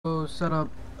Go set up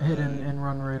hidden and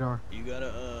run radar. You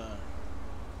gotta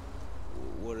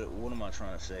what am I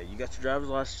trying to say? You got your driver's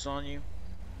license on you?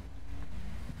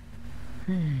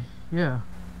 Yeah.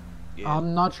 Yeah.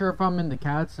 I'm not sure if I'm in the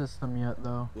CAD system yet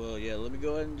though. Well, yeah. Let me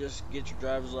go ahead and just get your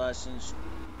driver's license,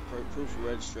 proof of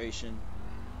registration.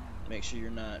 Make sure you're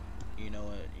not,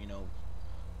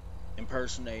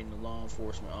 impersonating a law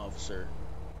enforcement officer.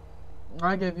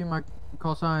 I gave you my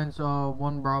call signs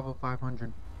 1 Bravo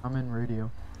 500. I'm in radio.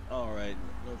 All right,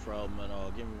 no problem at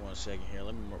all. Give me 1 second here.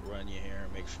 Let me run you here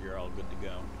and make sure you're all good to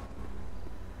go.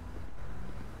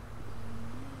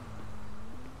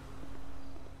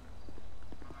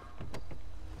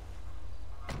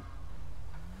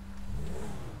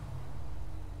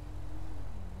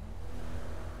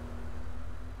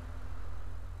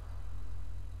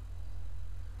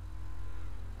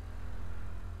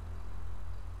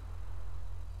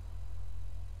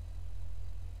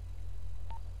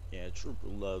 Yeah, Trooper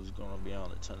Love's gonna be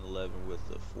on at 1011 with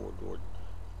the 4-door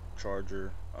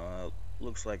Charger.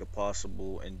 Looks like a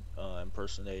possible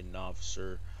impersonating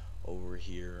officer over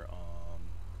here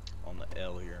on the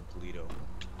L here in Toledo.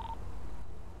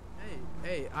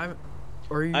 Hey,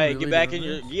 Are you Hey, really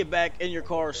get back in your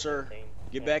car, sir.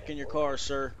 Get back in your car,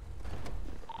 sir.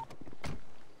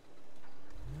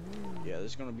 Yeah,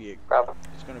 there's gonna be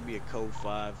a code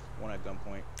 5, one at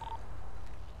gunpoint.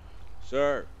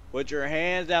 Sir, put your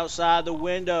hands outside the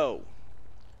window.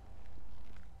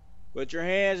 Put your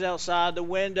hands outside the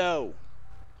window.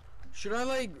 Should I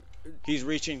like? He's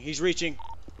reaching. He's reaching.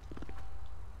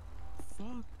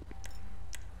 Fuck.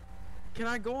 Can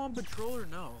I go on patrol or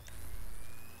no?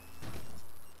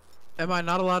 Am I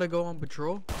not allowed to go on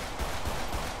patrol?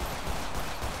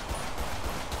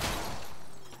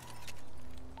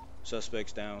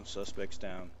 Suspects down. Suspects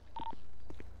down.